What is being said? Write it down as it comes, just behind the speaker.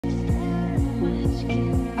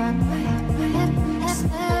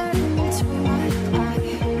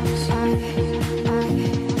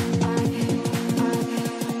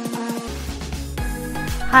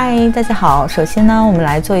嗨，大家好。首先呢，我们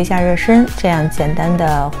来做一下热身，这样简单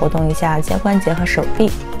的活动一下肩关节和手臂。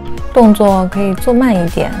动作可以做慢一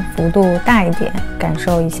点，幅度大一点，感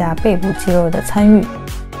受一下背部肌肉的参与。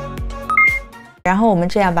然后我们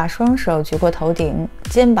这样把双手举过头顶，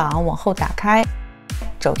肩膀往后打开，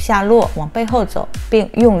肘下落，往背后走，并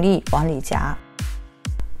用力往里夹。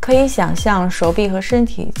可以想象手臂和身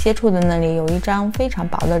体接触的那里有一张非常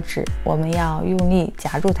薄的纸，我们要用力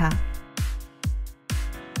夹住它。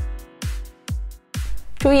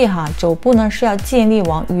注意哈，肘部呢是要尽力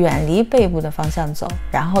往远离背部的方向走，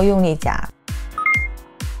然后用力夹。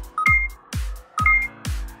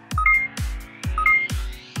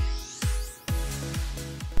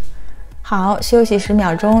好，休息10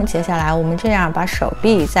秒钟。接下来我们这样把手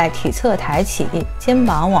臂在体侧抬起，肩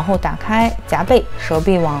膀往后打开，夹背，手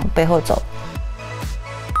臂往背后走。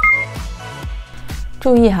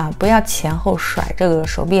注意哈，不要前后甩这个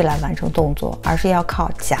手臂来完成动作，而是要靠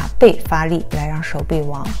夹背发力来让手臂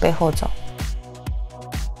往背后走。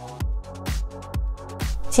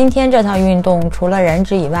今天这套运动除了燃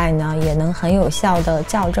脂以外呢，也能很有效的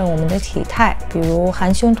校正我们的体态，比如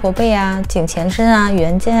含胸驼背啊、颈前伸啊、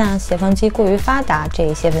圆肩啊、斜方肌过于发达这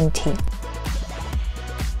一些问题。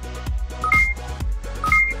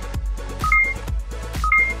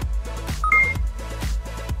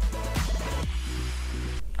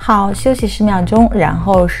好，休息10秒钟，然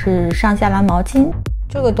后是上下拉毛巾。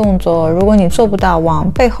这个动作如果你做不到往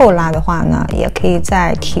背后拉的话呢，也可以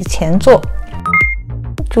在体前做。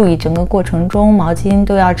注意整个过程中毛巾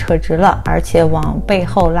都要扯直了，而且往背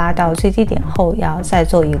后拉到最低点后，要再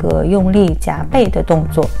做一个用力夹背的动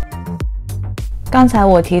作。刚才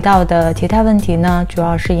我提到的体态问题呢，主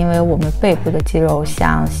要是因为我们背部的肌肉，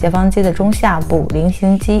像斜方肌的中下部、菱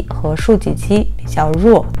形肌和竖脊肌比较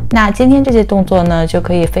弱。那今天这些动作呢，就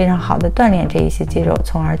可以非常好的锻炼这一些肌肉，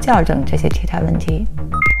从而校正这些体态问题。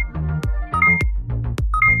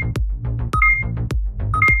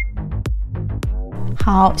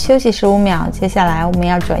好，休息15秒。接下来我们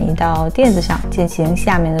要转移到垫子上进行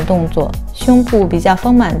下面的动作。胸部比较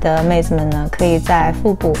丰满的妹子们呢，可以在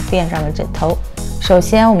腹部垫上个枕头。首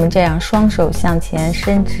先我们这样双手向前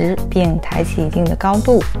伸直，并抬起一定的高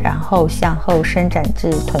度，然后向后伸展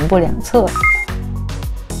至臀部两侧。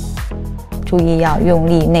注意要用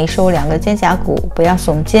力内收两个肩胛骨，不要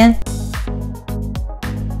耸肩。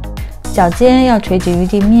脚尖要垂直于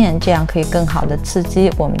地面，这样可以更好的刺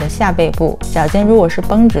激我们的下背部。脚尖如果是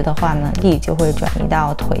绷直的话呢，力就会转移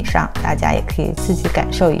到腿上，大家也可以自己感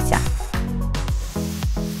受一下。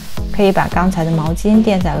可以把刚才的毛巾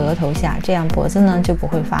垫在额头下，这样脖子呢就不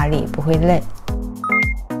会发力，不会累。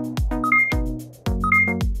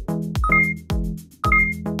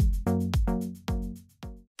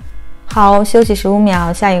好，休息15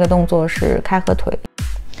秒。下一个动作是开合腿。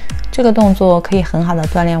这个动作可以很好的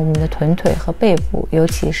锻炼我们的臀腿和背部，尤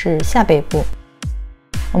其是下背部。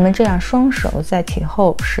我们这样双手在体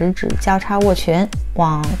后，食指交叉握拳，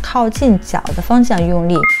往靠近脚的方向用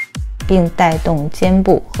力，并带动肩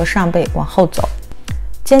部和上背往后走。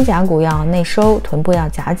肩胛骨要内收，臀部要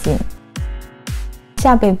夹紧。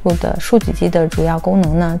下背部的竖脊肌的主要功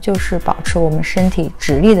能呢，就是保持我们身体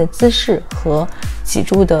直立的姿势和脊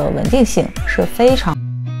柱的稳定性，是非常。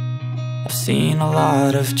I've seen a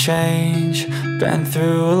lot of change, been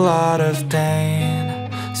through a lot of pain.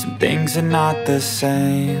 Some things are not the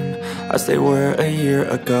same as they were a year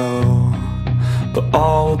ago, but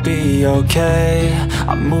all will be okay.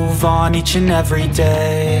 I move on each and every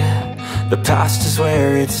day. The past is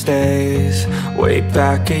where it stays, way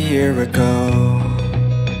back a year ago.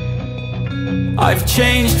 I've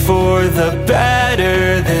changed for the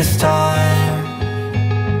better this time.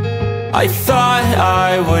 I thought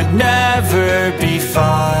I would never be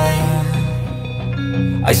fine.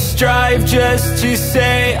 I strive just to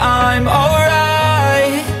say I'm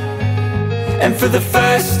alright, and for the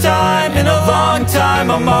first time in a long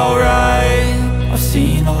time I'm alright. I've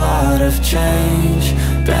seen a lot of change,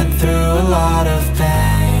 been through a lot of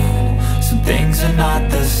pain. Some things are not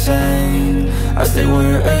the same as they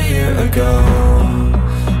were a year ago,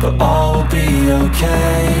 but all will be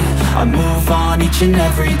okay. I move on each and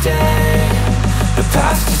every day. The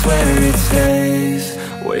past is where it stays.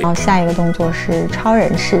 好，下一个动作是超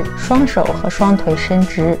人式，双手和双腿伸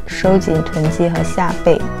直，收紧臀肌和下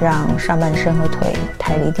背，让上半身和腿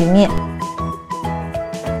抬离地面。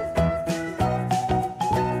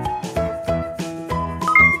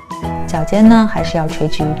脚尖呢还是要垂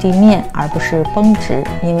直于地面，而不是绷直，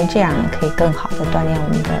因为这样呢可以更好的锻炼我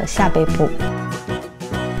们的下背部。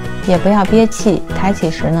也不要憋气，抬起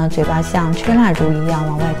时呢，嘴巴像吹蜡烛一样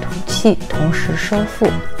往外吐气，同时收腹；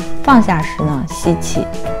放下时呢，吸气。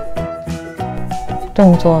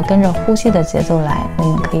动作跟着呼吸的节奏来，我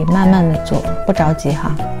们可以慢慢的做，不着急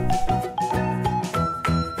哈。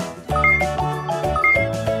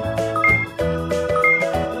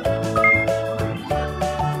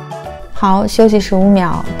好，休息15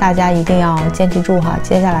秒，大家一定要坚持住哈。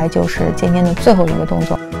接下来就是今天的最后一个动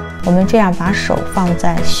作，我们这样把手放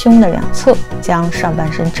在胸的两侧，将上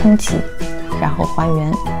半身撑起，然后还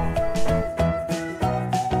原。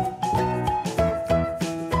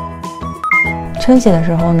撑起的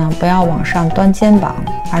时候呢，不要往上端肩膀，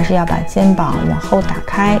而是要把肩膀往后打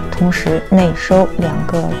开，同时内收2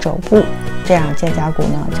个肘部，这样肩胛骨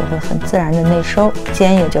呢就会很自然的内收，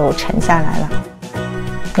肩也就沉下来了。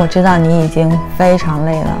我知道你已经非常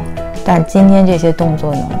累了，但今天这些动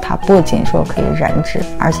作呢，它不仅说可以燃脂，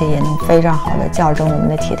而且也能非常好的校正我们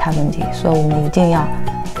的体态问题，所以我们一定要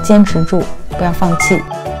坚持住，不要放弃。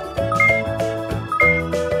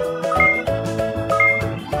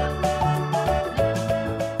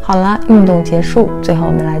好了，运动结束，最后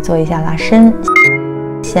我们来做一下拉伸。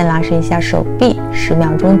先拉伸一下手臂，10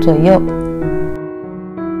秒钟左右。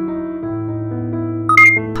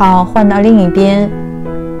好，换到另一边。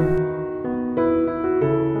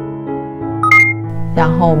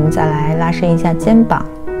然后我们再来拉伸一下肩膀，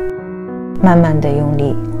慢慢的用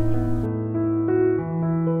力。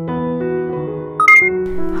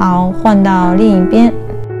好，换到另一边。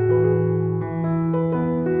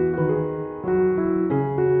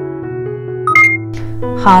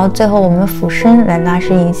好，最后我们俯身来拉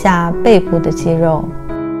伸一下背部的肌肉。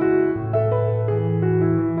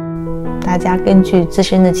大家根据自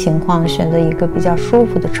身的情况选择一个比较舒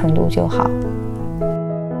服的程度就好。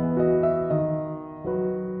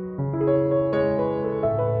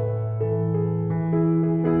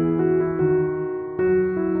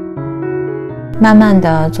慢慢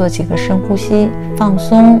的做几个深呼吸，放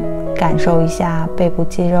松，感受一下背部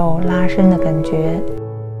肌肉拉伸的感觉。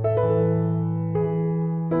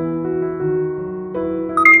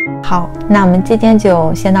好，那我们今天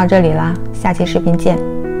就先到这里啦，下期视频见，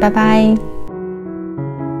拜拜。